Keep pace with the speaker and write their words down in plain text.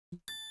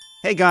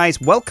Hey guys,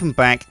 welcome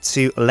back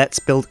to Let's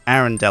Build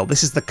Arendelle.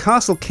 This is the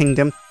castle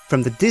kingdom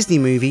from the Disney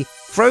movie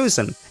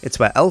Frozen. It's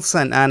where Elsa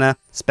and Anna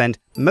spend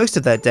most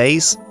of their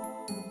days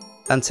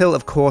until,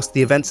 of course,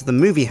 the events of the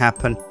movie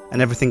happen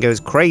and everything goes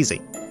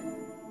crazy.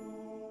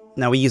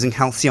 Now we're using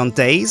Halcyon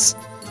Days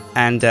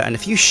and a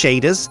few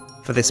shaders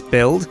for this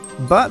build,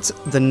 but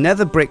the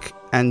nether brick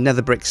and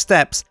nether brick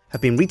steps have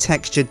been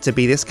retextured to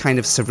be this kind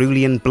of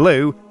cerulean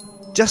blue,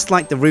 just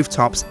like the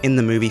rooftops in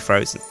the movie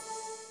Frozen.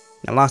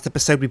 Now, last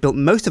episode we built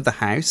most of the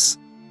house,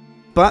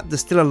 but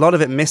there's still a lot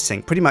of it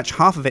missing. Pretty much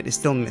half of it is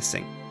still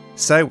missing.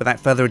 So, without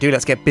further ado,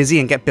 let's get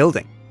busy and get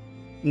building.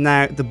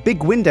 Now, the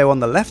big window on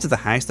the left of the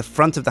house, the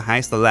front of the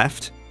house, the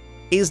left,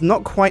 is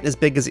not quite as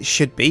big as it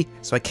should be,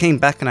 so I came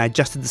back and I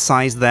adjusted the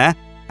size there,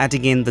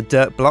 adding in the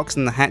dirt blocks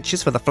and the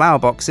hatches for the flower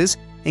boxes,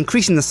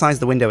 increasing the size of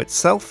the window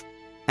itself,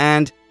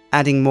 and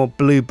adding more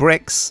blue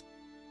bricks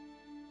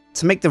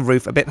to make the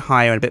roof a bit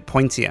higher and a bit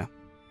pointier.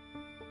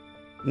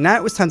 Now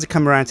it was time to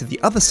come around to the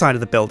other side of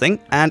the building,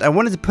 and I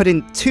wanted to put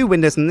in two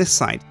windows on this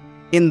side.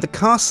 In the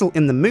castle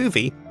in the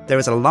movie, there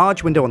is a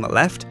large window on the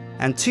left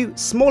and two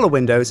smaller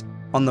windows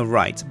on the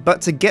right.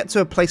 But to get to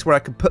a place where I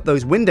could put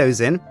those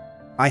windows in,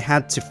 I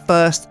had to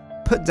first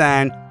put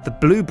down the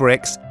blue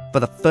bricks for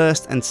the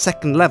first and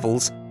second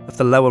levels of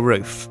the lower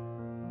roof.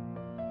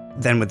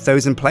 Then with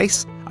those in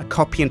place, I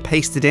copy and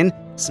pasted in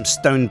some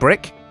stone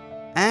brick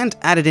and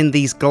added in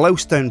these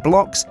glowstone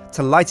blocks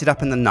to light it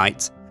up in the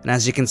night. And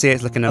as you can see,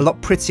 it's looking a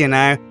lot prettier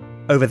now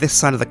over this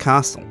side of the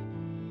castle.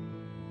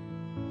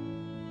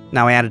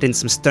 Now I added in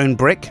some stone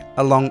brick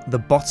along the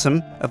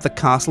bottom of the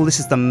castle. This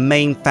is the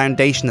main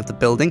foundation of the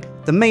building,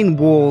 the main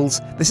walls.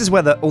 This is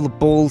where all the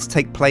balls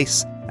take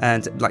place,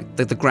 and like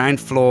the ground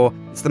floor.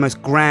 It's the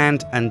most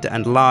grand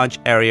and large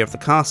area of the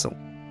castle.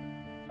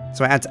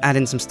 So I had to add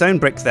in some stone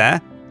brick there,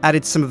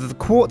 added some of the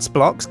quartz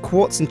blocks,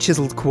 quartz and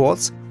chiseled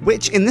quartz,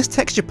 which in this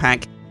texture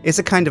pack is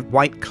a kind of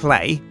white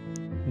clay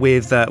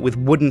with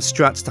wooden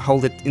struts to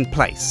hold it in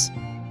place.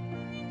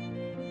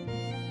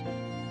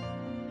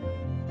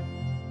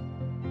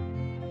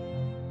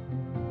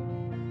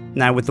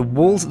 Now with the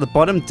walls at the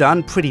bottom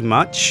done pretty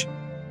much,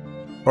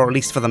 or at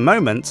least for the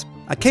moment,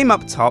 I came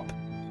up top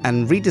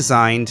and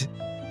redesigned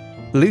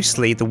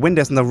loosely the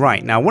windows on the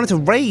right. Now I wanted to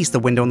raise the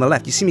window on the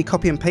left. You see me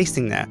copy and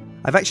pasting there.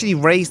 I've actually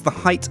raised the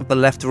height of the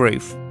left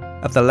roof,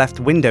 of the left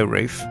window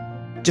roof,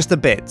 just a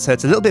bit, so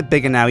it's a little bit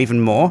bigger now, even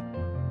more.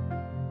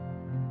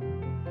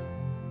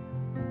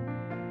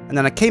 And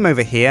then I came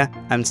over here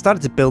and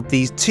started to build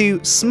these two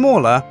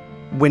smaller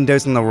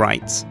windows on the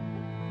right.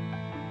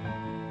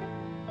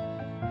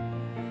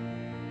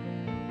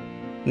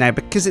 Now,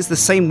 because it's the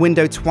same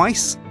window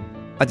twice,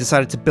 I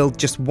decided to build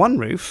just one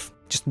roof,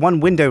 just one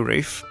window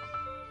roof,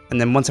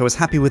 and then once I was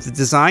happy with the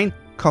design,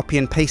 copy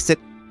and paste it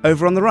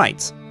over on the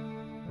right.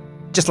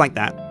 Just like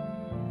that.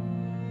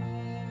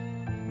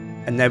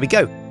 And there we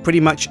go. Pretty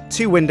much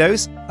two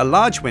windows, a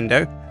large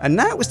window, and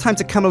now it was time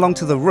to come along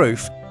to the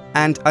roof.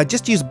 And I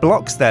just used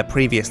blocks there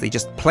previously,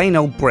 just plain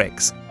old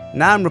bricks.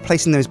 Now I'm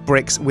replacing those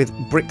bricks with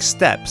brick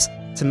steps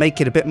to make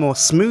it a bit more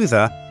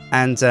smoother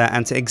and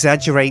to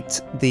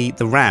exaggerate the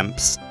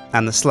ramps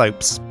and the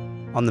slopes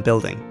on the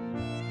building.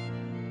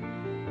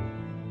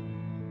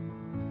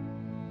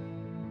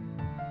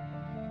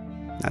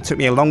 Now it took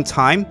me a long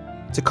time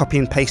to copy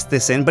and paste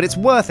this in, but it's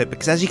worth it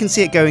because as you can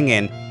see it going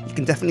in, you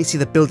can definitely see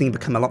the building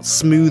become a lot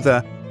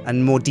smoother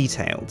and more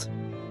detailed.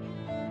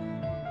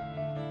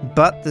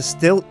 But there's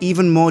still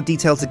even more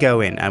detail to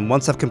go in, and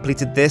once I've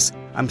completed this,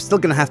 I'm still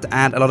going to have to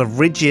add a lot of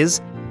ridges,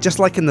 just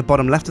like in the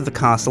bottom left of the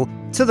castle,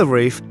 to the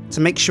roof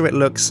to make sure it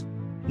looks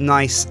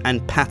nice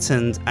and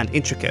patterned and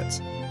intricate.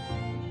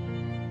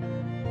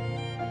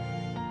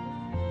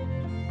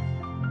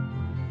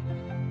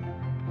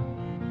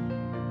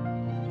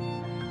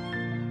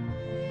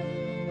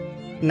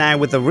 Now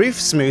with the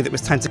roof smooth, it was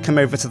time to come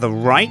over to the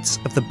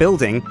right of the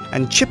building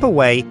and chip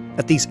away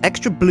at these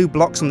extra blue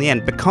blocks on the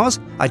end because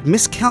I'd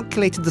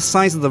miscalculated the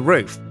size of the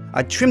roof.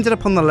 I'd trimmed it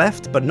up on the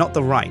left but not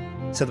the right,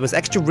 so there was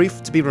extra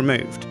roof to be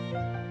removed.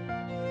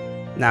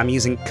 Now I'm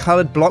using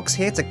coloured blocks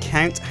here to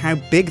count how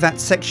big that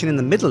section in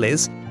the middle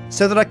is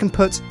so that I can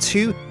put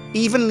two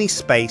evenly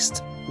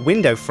spaced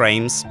window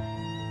frames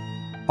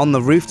on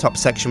the rooftop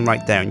section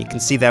right there, and you can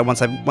see there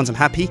once I'm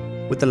happy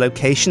with the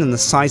location and the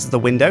size of the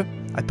window,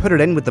 I put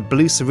it in with the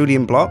blue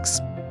cerulean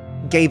blocks,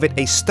 gave it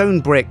a stone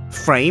brick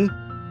frame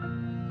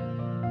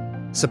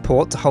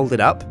support to hold it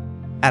up,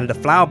 added a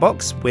flower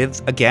box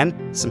with,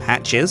 again, some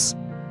hatches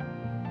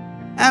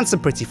and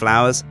some pretty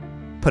flowers,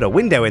 put a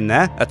window in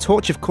there, a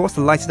torch of course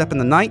to light it up in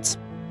the night,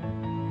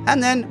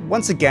 and then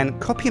once again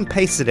copy and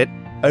pasted it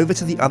over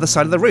to the other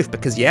side of the roof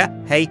because yeah,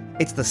 hey,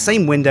 it's the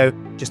same window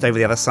just over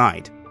the other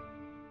side.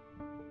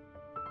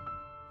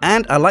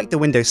 And I like the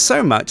window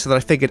so much that I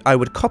figured I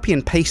would copy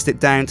and paste it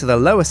down to the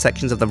lower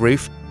sections of the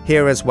roof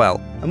here as well.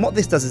 And what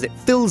this does is it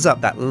fills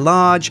up that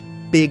large,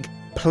 big,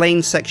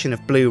 plain section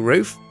of blue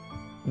roof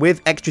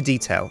with extra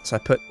detail. So I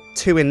put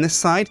two in this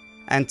side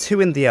and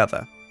two in the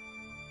other.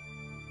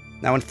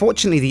 Now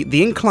unfortunately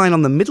the incline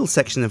on the middle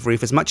section of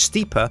roof is much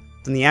steeper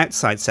than the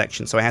outside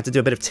section, so I had to do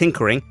a bit of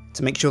tinkering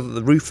to make sure that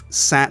the roof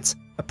sat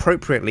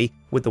appropriately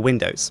with the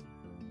windows.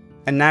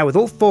 And now with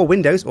all 4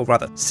 windows, or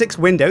rather 6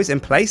 windows in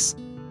place,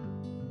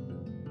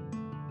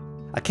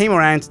 I came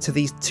around to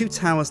these 2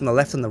 towers on the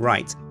left and the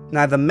right.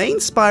 Now the main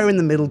spire in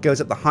the middle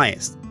goes up the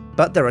highest,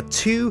 but there are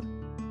 2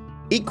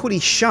 equally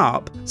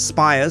sharp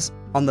spires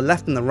on the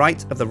left and the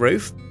right of the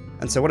roof.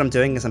 And so what I'm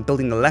doing is I'm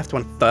building the left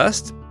one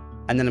first,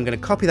 and then I'm going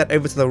to copy that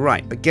over to the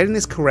right. But getting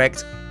this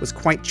correct was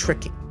quite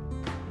tricky.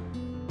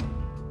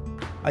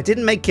 I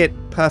didn't make it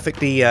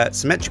perfectly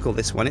symmetrical,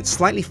 this one. It's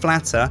slightly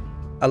flatter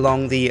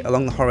along the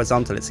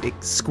horizontal.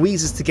 It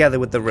squeezes together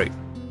with the roof.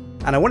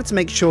 And I wanted to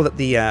make sure that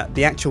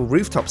the actual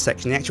rooftop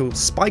section, the actual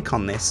spike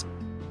on this,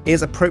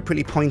 is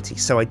appropriately pointy.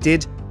 So I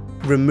did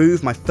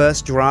remove my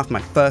first draft,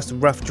 my first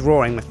rough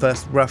drawing, my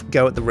first rough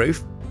go at the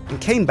roof, and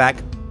came back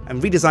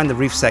and redesigned the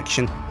roof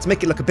section to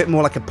make it look a bit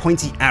more like a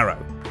pointy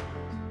arrow,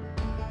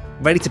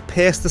 ready to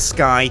pierce the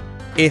sky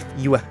if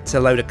you were to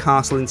load a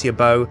castle into your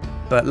bow,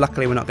 but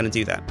luckily we're not going to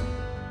do that.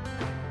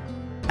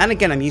 And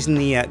again, I'm using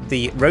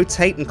the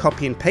rotate and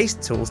copy and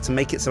paste tools to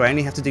make it so I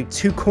only have to do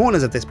 2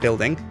 corners of this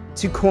building,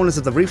 2 corners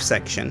of the roof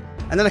section,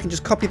 and then I can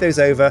just copy those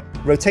over,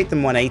 rotate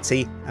them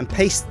 180, and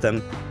paste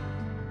them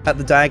at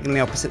the diagonally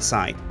opposite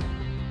side.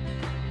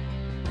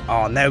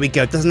 Oh, and there we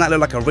go. Doesn't that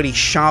look like a really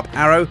sharp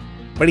arrow?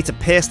 Ready to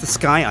pierce the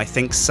sky? I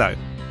think so.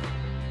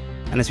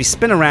 And as we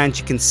spin around,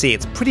 you can see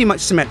it's pretty much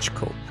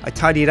symmetrical. I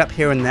tidy it up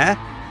here and there,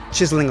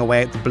 chiseling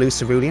away at the blue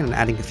cerulean and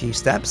adding a few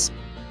steps.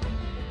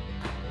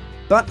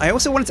 But I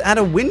also wanted to add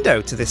a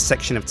window to this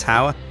section of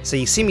tower, so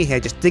you see me here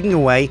just digging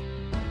away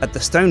at the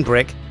stone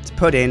brick to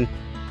put in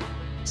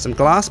some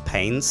glass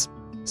panes,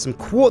 some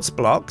quartz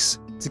blocks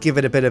to give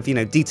it a bit of,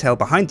 detail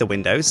behind the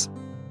windows.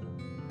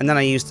 And then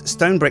I used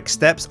stone brick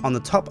steps on the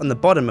top and the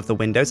bottom of the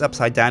windows,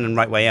 upside down and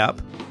right way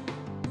up,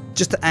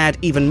 just to add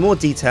even more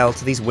detail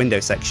to these window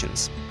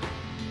sections.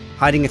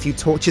 Hiding a few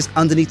torches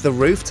underneath the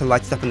roof to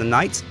light it up in the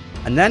night,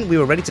 and then we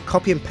were ready to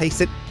copy and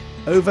paste it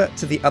over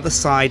to the other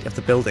side of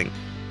the building.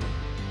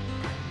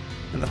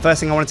 And the first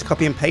thing I wanted to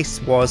copy and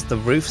paste was the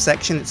roof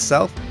section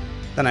itself.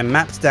 Then I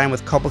mapped down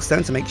with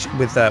cobblestone to make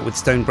with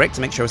stone brick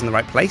to make sure it was in the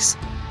right place,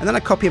 and then I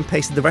copy and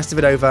pasted the rest of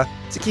it over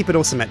to keep it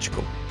all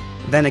symmetrical.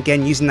 Then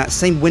again, using that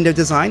same window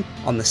design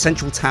on the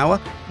central tower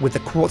with the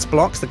quartz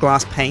blocks, the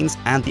glass panes,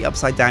 and the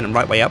upside down and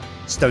right way up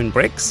stone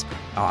bricks.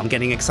 Oh, I'm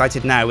getting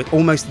excited now, we're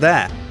almost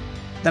there.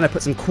 Then I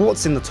put some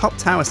quartz in the top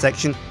tower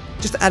section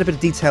just to add a bit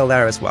of detail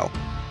there as well.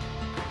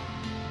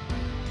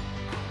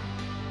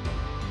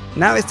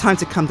 Now it's time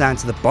to come down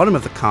to the bottom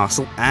of the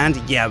castle, and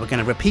yeah, we're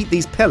going to repeat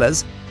these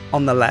pillars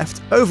on the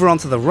left over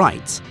onto the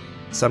right.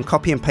 So I'm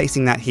copy and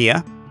pasting that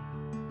here.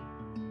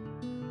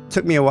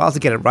 Took me a while to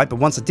get it right, but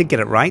once I did get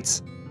it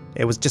right,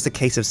 it was just a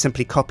case of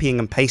simply copying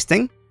and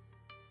pasting.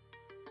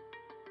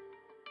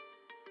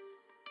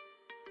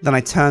 Then I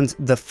turned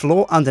the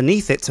floor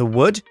underneath it to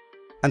wood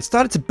and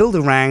started to build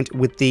around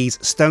with these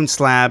stone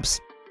slabs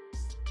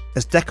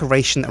as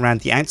decoration around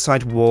the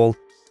outside wall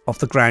of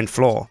the ground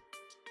floor.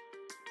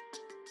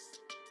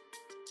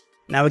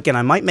 Now again,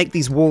 I might make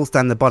these walls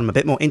down the bottom a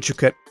bit more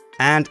intricate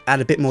and add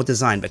a bit more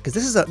design, because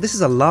this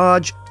is a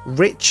large,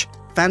 rich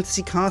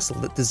fantasy castle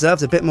that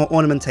deserves a bit more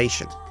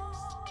ornamentation.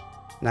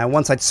 Now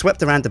once I'd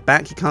swept around the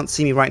back, you can't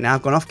see me right now,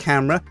 I've gone off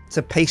camera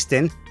to paste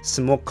in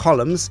some more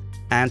columns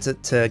and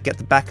to get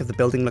the back of the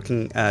building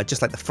looking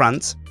just like the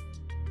front.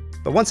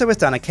 But once I was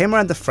done, I came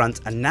around the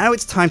front, and now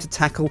it's time to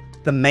tackle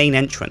the main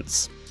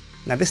entrance.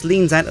 Now this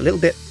leans out a little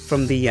bit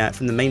from the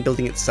main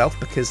building itself,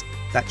 because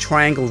that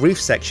triangle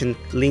roof section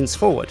leans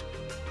forward.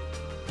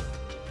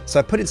 So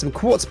I put in some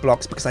quartz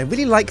blocks because I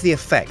really like the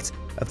effect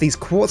of these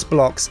quartz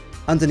blocks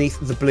underneath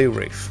the blue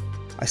roof.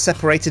 I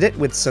separated it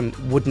with some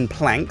wooden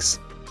planks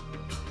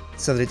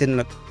so that it didn't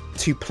look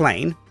too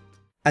plain.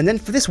 And then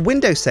for this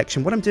window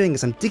section, what I'm doing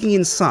is I'm digging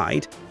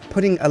inside,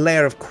 putting a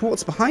layer of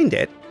quartz behind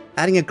it,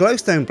 adding a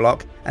glowstone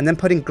block, and then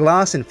putting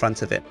glass in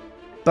front of it.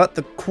 But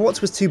the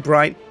quartz was too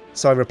bright,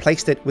 so I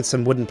replaced it with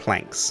some wooden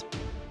planks.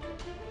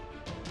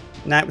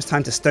 Now it was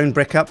time to stone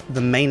brick up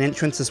the main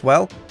entrance as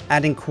well,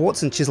 adding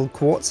quartz and chiseled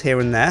quartz here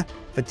and there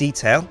for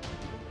detail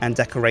and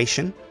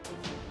decoration.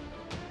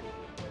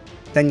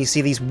 Then you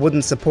see these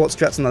wooden support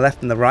struts on the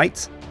left and the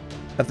right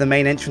of the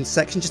main entrance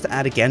section, just to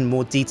add again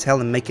more detail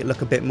and make it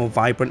look a bit more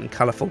vibrant and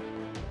colourful.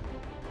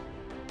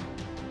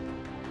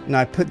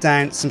 Now I put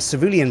down some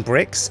cerulean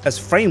bricks as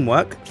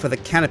framework for the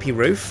canopy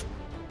roof,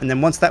 and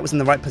then once that was in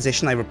the right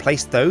position, I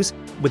replaced those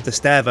with the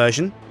stair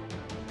version.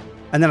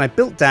 And then I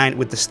built down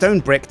with the stone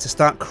brick to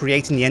start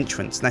creating the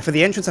entrance. Now for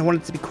the entrance I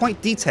wanted it to be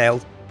quite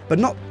detailed, but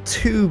not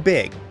too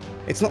big.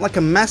 It's not like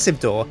a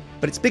massive door,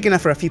 but it's big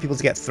enough for a few people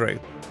to get through.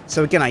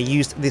 So again, I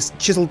used this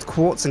chiseled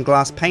quartz and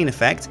glass pane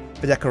effect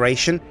for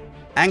decoration,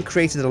 and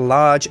created a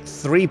large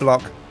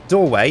 3-block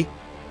doorway.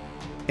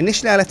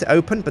 Initially I left it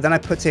open, but then I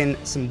put in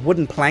some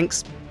wooden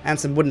planks and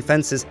some wooden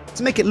fences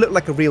to make it look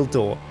like a real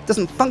door. It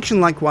doesn't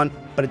function like one,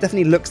 but it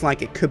definitely looks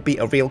like it could be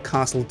a real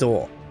castle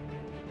door.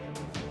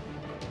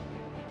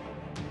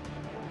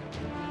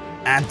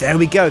 And there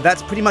we go,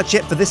 that's pretty much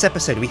it for this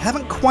episode. We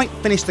haven't quite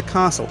finished the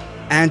castle,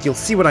 and you'll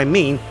see what I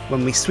mean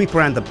when we sweep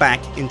around the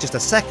back in just a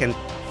second,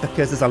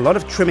 because there's a lot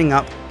of trimming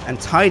up and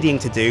tidying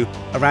to do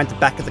around the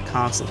back of the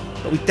castle.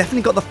 But we've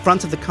definitely got the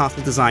front of the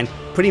castle design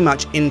pretty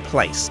much in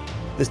place.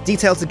 There's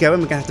detail to go,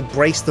 and we're going to have to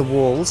brace the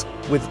walls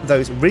with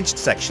those ridged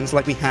sections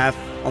like we have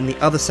on the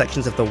other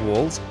sections of the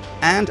walls.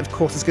 And of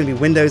course there's going to be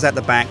windows at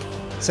the back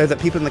so that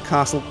people in the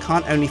castle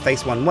can't only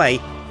face one way,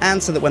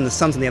 and so that when the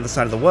sun's on the other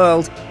side of the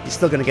world, you're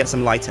still going to get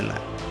some light in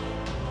there.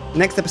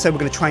 Next episode we're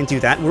going to try and do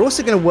that. We're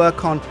also going to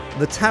work on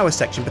the tower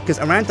section, because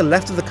around the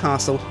left of the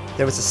castle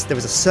there is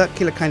a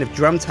circular kind of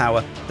drum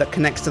tower that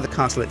connects to the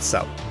castle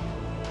itself.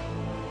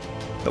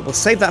 But we'll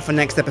save that for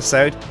next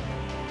episode.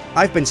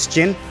 I've been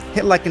Sjin,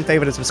 hit like and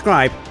favourite and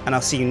subscribe, and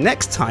I'll see you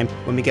next time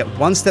when we get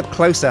one step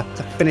closer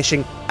to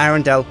finishing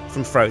Arendelle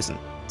from Frozen.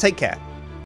 Take care.